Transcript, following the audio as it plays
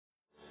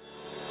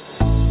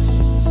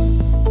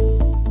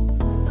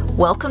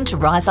Welcome to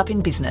Rise Up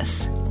in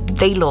Business,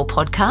 the law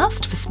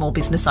podcast for small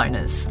business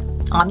owners.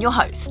 I'm your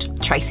host,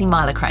 Tracy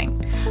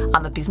Myler-Crane.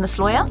 I'm a business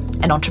lawyer,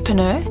 an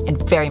entrepreneur, and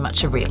very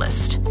much a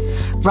realist.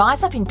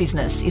 Rise Up in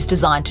Business is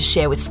designed to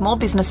share with small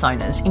business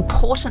owners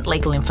important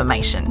legal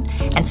information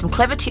and some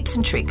clever tips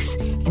and tricks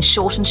in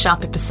short and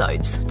sharp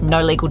episodes,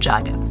 no legal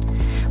jargon.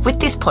 With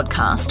this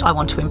podcast, I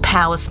want to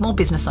empower small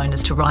business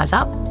owners to rise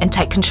up and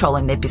take control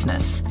in their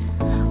business.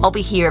 I'll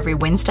be here every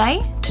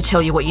Wednesday to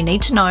tell you what you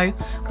need to know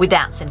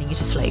without sending you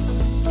to sleep.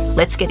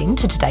 Let's get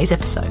into today's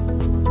episode.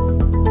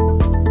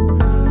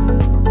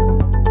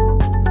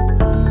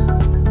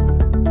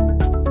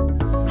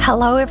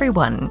 Hello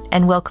everyone,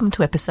 and welcome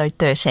to episode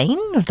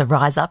 13 of the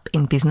Rise Up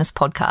in Business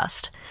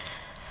podcast.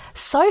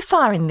 So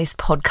far in this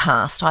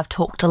podcast, I've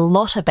talked a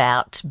lot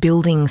about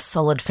building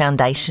solid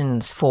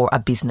foundations for a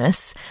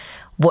business,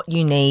 what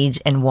you need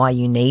and why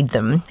you need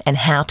them, and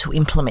how to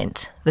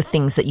implement the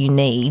things that you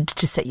need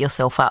to set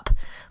yourself up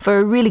for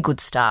a really good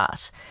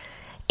start.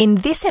 In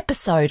this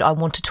episode, I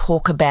want to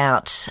talk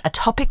about a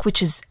topic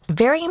which is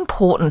very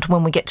important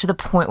when we get to the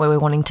point where we're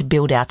wanting to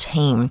build our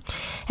team,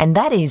 and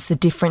that is the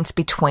difference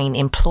between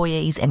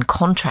employees and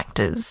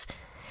contractors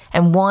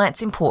and why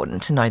it's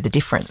important to know the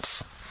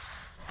difference.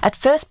 At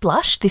first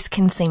blush, this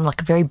can seem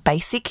like a very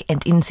basic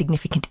and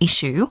insignificant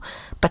issue,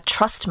 but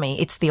trust me,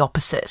 it's the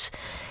opposite.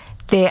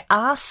 There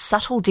are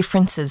subtle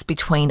differences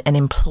between an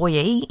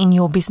employee in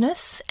your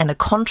business and a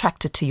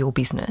contractor to your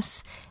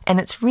business, and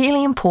it's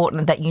really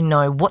important that you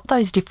know what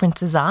those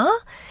differences are,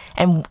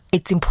 and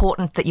it's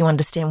important that you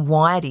understand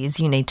why it is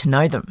you need to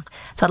know them.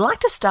 So I'd like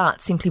to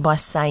start simply by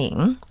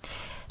saying,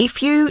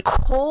 if you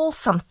call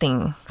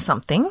something,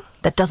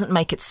 that doesn't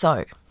make it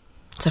so.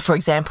 So for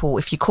example,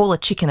 if you call a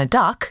chicken a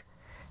duck,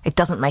 it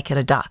doesn't make it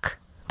a duck.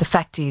 The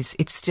fact is,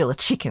 it's still a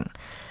chicken.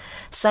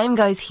 Same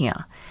goes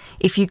here.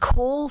 If you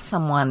call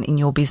someone in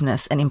your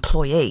business an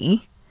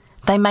employee,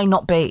 they may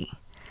not be.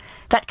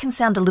 That can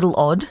sound a little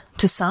odd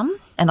to some,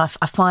 and I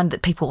find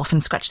that people often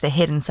scratch their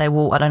head and say,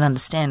 well, I don't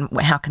understand,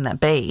 how can that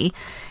be?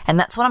 And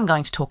that's what I'm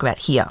going to talk about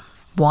here.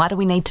 Why do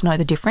we need to know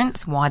the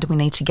difference? Why do we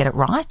need to get it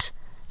right?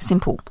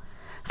 Simple.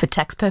 For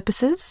tax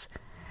purposes,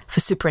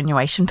 for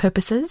superannuation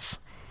purposes,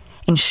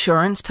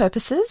 insurance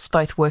purposes,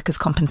 both workers'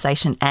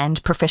 compensation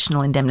and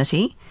professional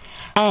indemnity,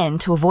 and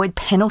to avoid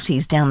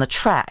penalties down the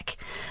track,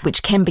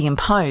 which can be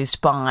imposed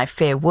by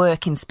Fair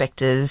Work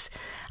inspectors,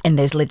 and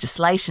there's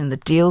legislation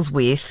that deals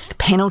with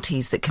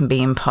penalties that can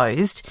be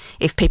imposed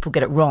if people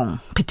get it wrong,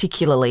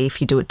 particularly if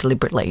you do it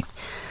deliberately.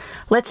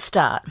 Let's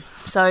start.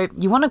 So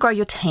you want to grow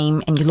your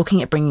team and you're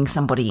looking at bringing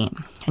somebody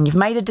in, and you've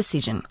made a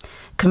decision.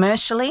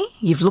 Commercially,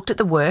 you've looked at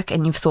the work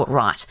and you've thought,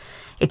 right,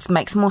 it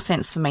makes more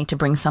sense for me to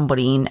bring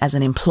somebody in as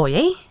an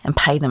employee and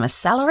pay them a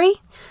salary,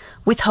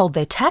 withhold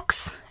their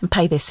tax and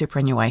pay their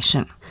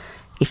superannuation.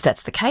 If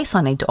that's the case,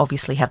 I need to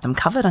obviously have them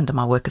covered under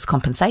my workers'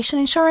 compensation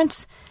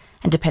insurance,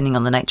 and depending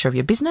on the nature of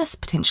your business,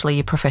 potentially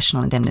your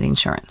professional indemnity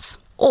insurance.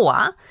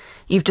 Or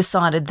you've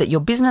decided that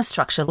your business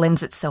structure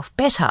lends itself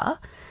better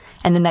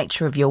and the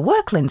nature of your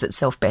work lends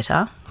itself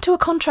better to a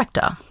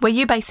contractor, where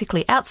you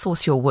basically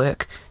outsource your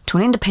work to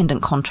an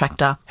independent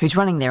contractor who's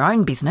running their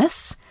own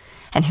business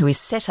and who is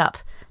set up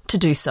to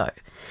do so.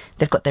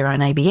 They've got their own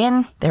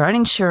ABN, their own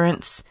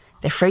insurance,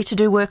 they're free to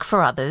do work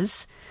for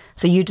others,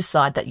 so you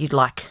decide that you'd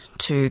like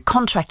to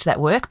contract that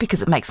work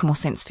because it makes more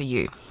sense for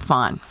you.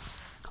 Fine.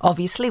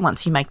 Obviously,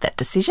 once you make that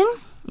decision,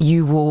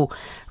 you will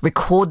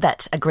record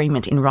that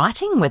agreement in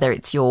writing, whether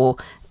it's your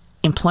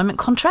employment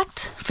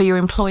contract for your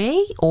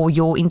employee or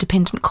your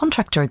independent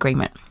contractor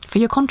agreement for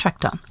your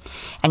contractor.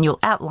 And you'll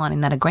outline in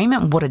that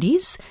agreement what it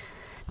is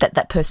that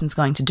that person's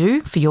going to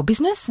do for your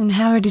business and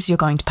how it is you're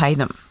going to pay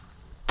them.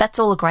 That's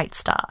all a great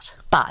start.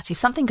 But if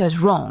something goes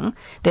wrong,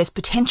 there's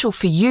potential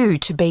for you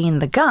to be in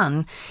the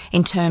gun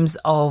in terms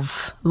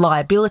of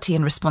liability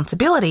and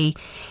responsibility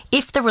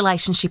if the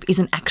relationship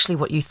isn't actually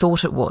what you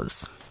thought it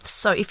was.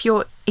 So if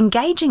you're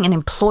engaging an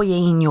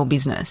employee in your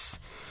business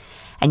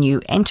and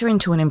you enter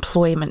into an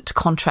employment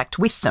contract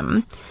with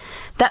them,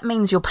 that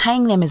means you're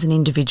paying them as an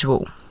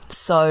individual.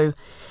 So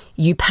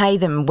you pay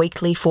them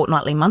weekly,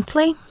 fortnightly,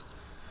 monthly,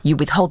 you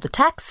withhold the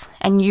tax,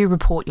 and you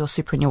report your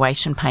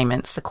superannuation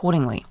payments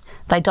accordingly.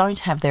 They don't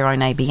have their own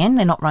ABN,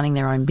 they're not running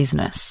their own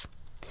business.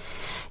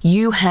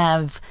 You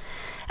have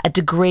a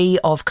degree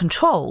of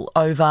control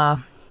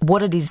over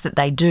what it is that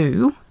they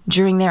do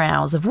during their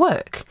hours of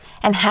work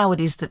and how it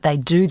is that they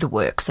do the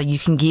work, so you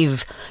can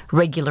give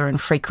regular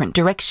and frequent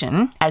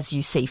direction as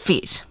you see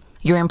fit.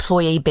 Your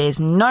employee bears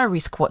no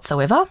risk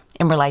whatsoever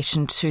in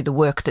relation to the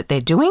work that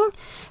they're doing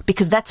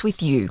because that's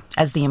with you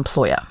as the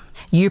employer.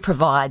 You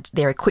provide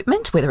their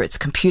equipment, whether it's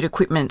computer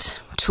equipment,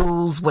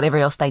 tools, whatever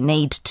else they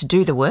need to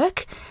do the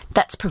work,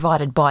 that's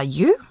provided by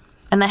you,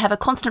 and they have a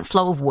constant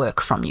flow of work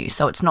from you,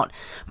 so it's not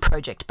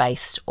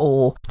project-based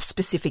or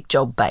specific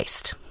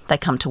job-based. They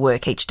come to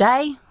work each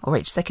day or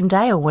each second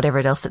day or whatever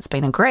else that's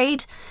been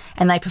agreed,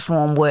 and they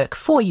perform work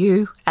for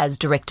you as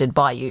directed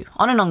by you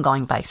on an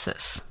ongoing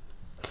basis.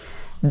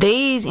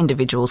 These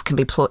individuals can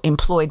be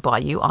employed by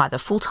you either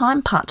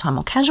full-time, part-time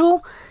or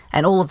casual,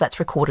 and all of that's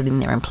recorded in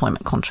their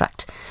employment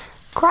contract.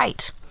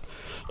 Great.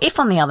 If,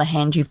 on the other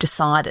hand, you've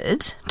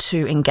decided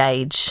to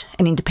engage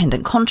an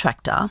independent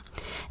contractor,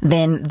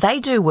 then they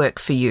do work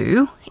for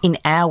you in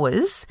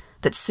hours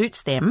that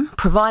suits them,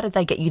 provided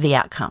they get you the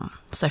outcome.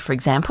 So, for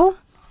example,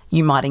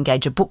 you might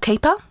engage a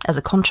bookkeeper as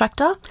a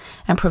contractor,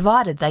 and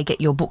provided they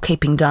get your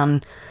bookkeeping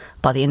done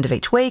by the end of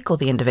each week or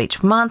the end of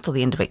each month or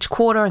the end of each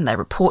quarter, and they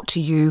report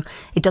to you,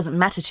 it doesn't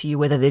matter to you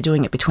whether they're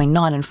doing it between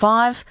 9 and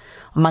 5,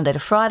 on Monday to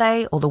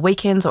Friday, or the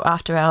weekends or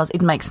after hours.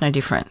 It makes no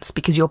difference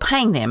because you're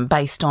paying them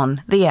based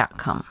on the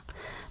outcome.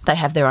 They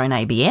have their own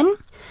ABN,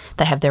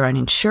 they have their own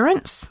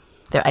insurance,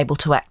 they're able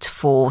to act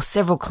for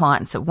several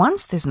clients at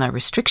once, there's no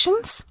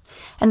restrictions,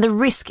 and the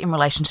risk in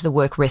relation to the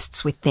work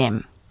rests with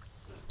them.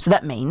 So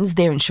that means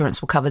their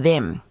insurance will cover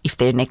them if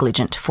they're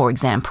negligent, for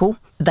example.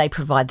 They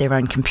provide their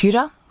own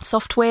computer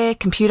software,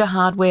 computer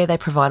hardware. They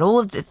provide all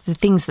of the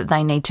things that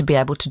they need to be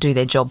able to do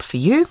their job for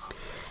you.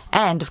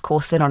 And, of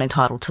course, they're not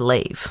entitled to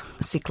leave,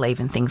 sick leave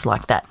and things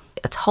like that.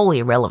 It's wholly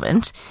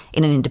irrelevant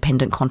in an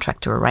independent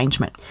contractor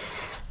arrangement.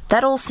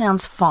 That all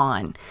sounds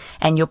fine.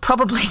 And you're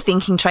probably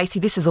thinking, Tracy,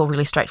 this is all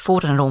really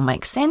straightforward and it all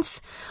makes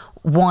sense.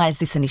 Why is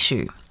this an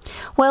issue?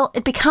 Well,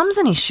 it becomes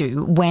an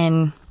issue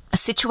when a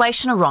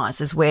situation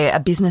arises where a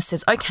business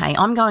says, okay,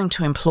 I'm going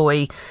to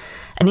employ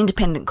an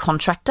independent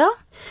contractor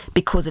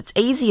because it's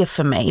easier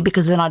for me,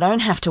 because then I don't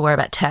have to worry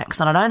about tax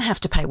and I don't have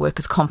to pay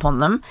workers' comp on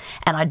them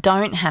and I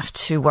don't have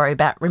to worry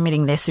about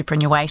remitting their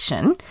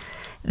superannuation.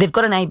 They've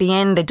got an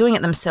ABN, they're doing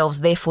it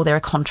themselves, therefore they're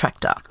a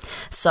contractor.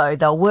 So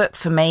they'll work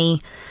for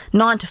me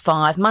 9 to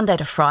 5, Monday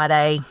to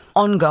Friday,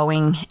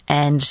 ongoing,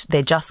 and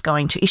they're just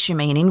going to issue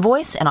me an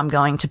invoice and I'm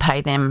going to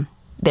pay them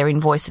their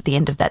invoice at the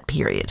end of that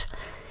period.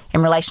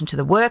 In relation to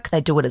the work,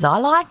 they do it as I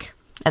like,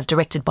 as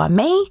directed by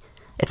me.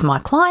 It's my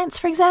clients,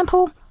 for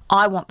example.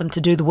 I want them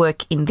to do the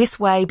work in this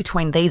way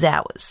between these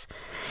hours.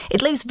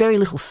 It leaves very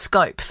little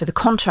scope for the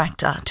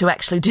contractor to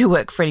actually do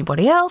work for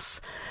anybody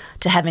else,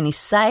 to have any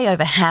say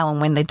over how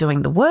and when they're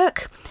doing the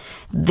work.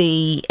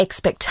 The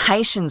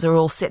expectations are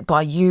all set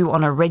by you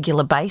on a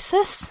regular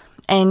basis,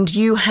 and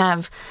you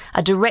have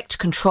a direct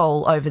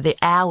control over the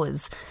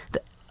hours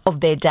of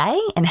their day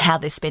and how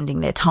they're spending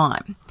their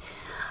time.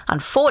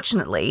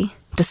 Unfortunately,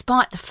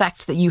 despite the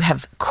fact that you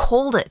have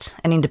called it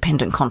an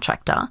independent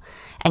contractor,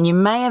 and you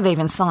may have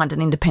even signed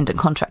an independent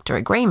contractor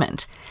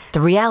agreement, the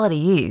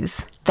reality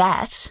is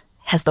that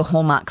has the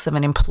hallmarks of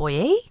an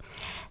employee.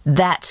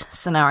 That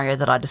scenario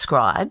that I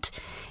described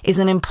is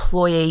an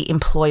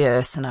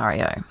employee-employer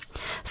scenario.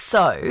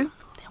 So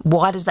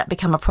why does that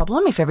become a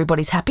problem if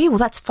everybody's happy? Well,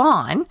 that's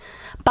fine.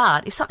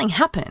 But if something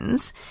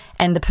happens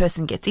and the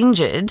person gets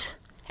injured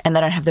and they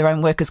don't have their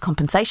own workers'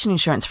 compensation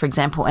insurance, for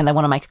example, and they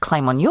want to make a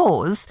claim on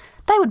yours,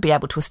 they would be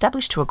able to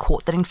establish to a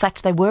court that, in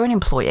fact, they were an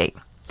employee.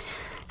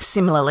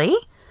 Similarly,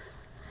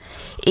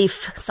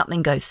 if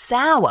something goes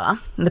sour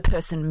and the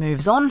person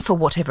moves on for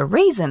whatever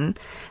reason,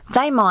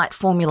 they might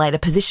formulate a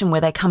position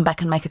where they come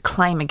back and make a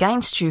claim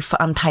against you for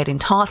unpaid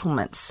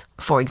entitlements,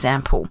 for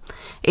example.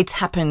 It's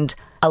happened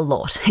a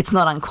lot. It's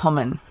not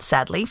uncommon,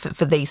 sadly,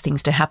 for these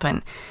things to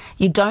happen.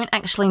 You don't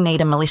actually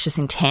need a malicious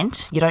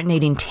intent. You don't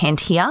need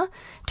intent here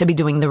to be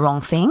doing the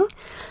wrong thing.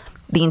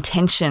 The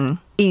intention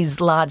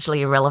is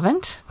largely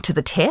irrelevant to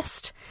the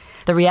test.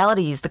 The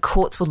reality is the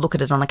courts will look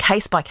at it on a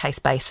case-by-case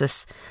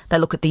basis. They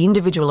look at the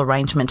individual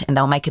arrangement and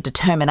they'll make a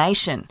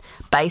determination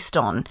based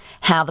on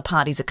how the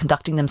parties are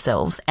conducting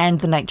themselves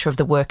and the nature of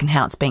the work and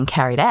how it's being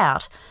carried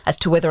out as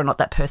to whether or not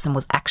that person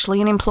was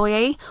actually an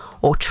employee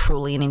or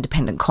truly an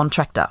independent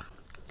contractor.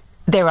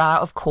 There are,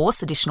 of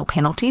course, additional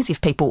penalties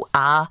if people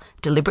are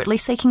deliberately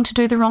seeking to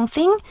do the wrong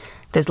thing.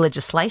 There's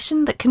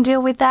legislation that can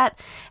deal with that,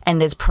 and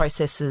there's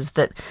processes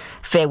that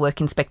Fair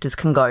Work inspectors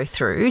can go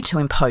through to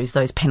impose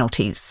those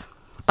penalties.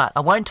 But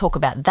I won't talk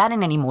about that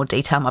in any more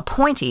detail. My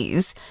point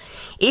is,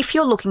 if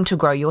you're looking to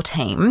grow your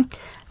team,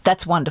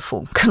 that's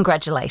wonderful.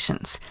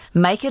 Congratulations.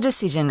 Make a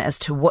decision as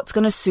to what's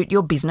going to suit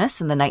your business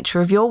and the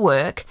nature of your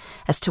work,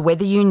 as to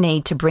whether you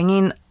need to bring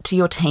in to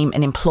your team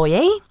an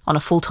employee on a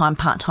full-time,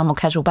 part-time or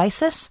casual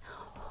basis,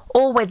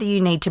 or whether you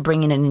need to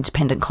bring in an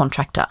independent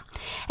contractor.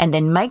 And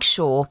then make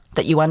sure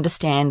that you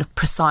understand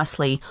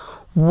precisely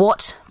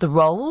what the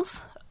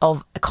roles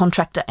of a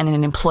contractor and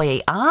an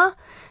employee are,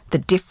 the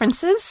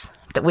differences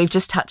that we've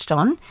just touched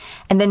on,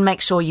 and then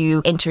make sure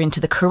you enter into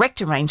the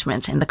correct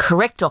arrangement and the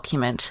correct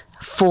document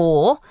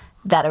for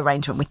that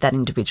arrangement with that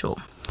individual.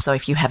 So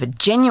if you have a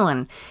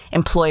genuine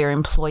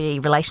employer-employee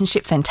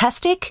relationship,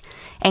 fantastic,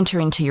 enter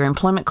into your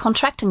employment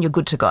contract and you're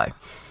good to go.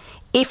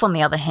 If, on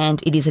the other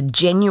hand, it is a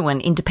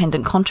genuine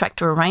independent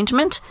contractor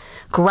arrangement,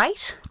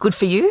 great, good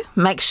for you.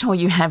 Make sure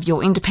you have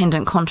your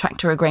independent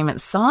contractor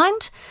agreement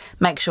signed,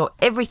 make sure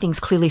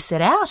everything's clearly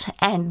set out,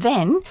 and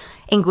then,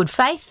 in good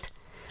faith,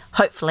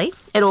 hopefully,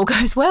 it all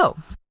goes well.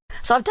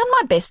 So I've done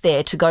my best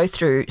there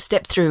to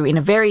step through in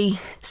a very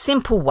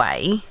simple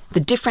way the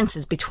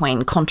differences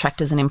between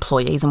contractors and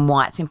employees and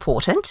why it's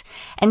important,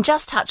 and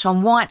just touch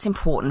on why it's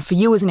important for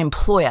you as an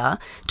employer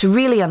to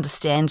really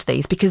understand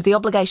these, because the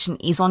obligation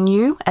is on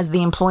you as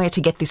the employer to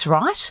get this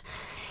right.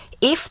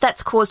 If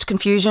that's caused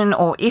confusion,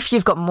 or if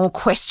you've got more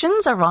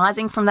questions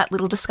arising from that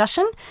little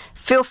discussion,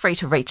 feel free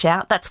to reach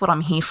out. That's what I'm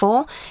here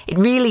for. It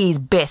really is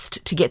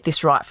best to get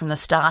this right from the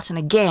start. And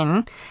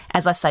again,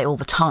 as I say all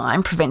the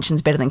time,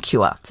 prevention's better than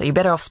cure. So you're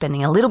better off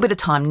spending a little bit of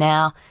time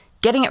now,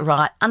 getting it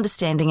right,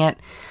 understanding it,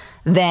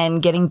 than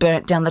getting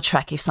burnt down the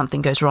track if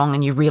something goes wrong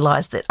and you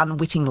realise that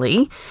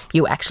unwittingly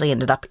you actually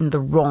ended up in the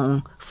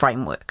wrong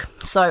framework.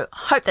 So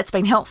hope that's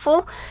been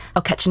helpful.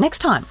 I'll catch you next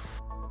time.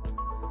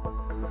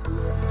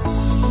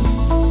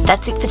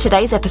 That's it for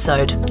today's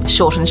episode.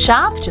 Short and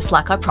sharp, just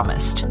like I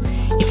promised.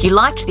 If you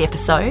liked the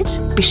episode,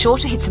 be sure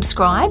to hit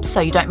subscribe so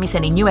you don't miss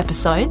any new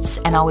episodes,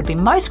 and I would be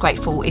most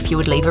grateful if you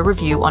would leave a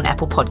review on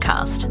Apple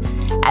Podcast.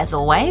 As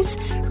always,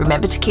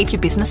 remember to keep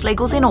your business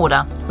legals in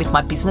order with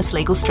my Business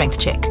Legal Strength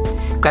Check.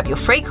 Grab your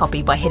free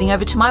copy by heading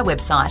over to my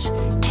website,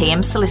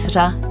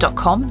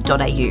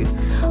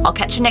 tmsolicitor.com.au. I'll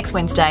catch you next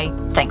Wednesday.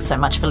 Thanks so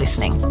much for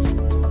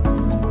listening.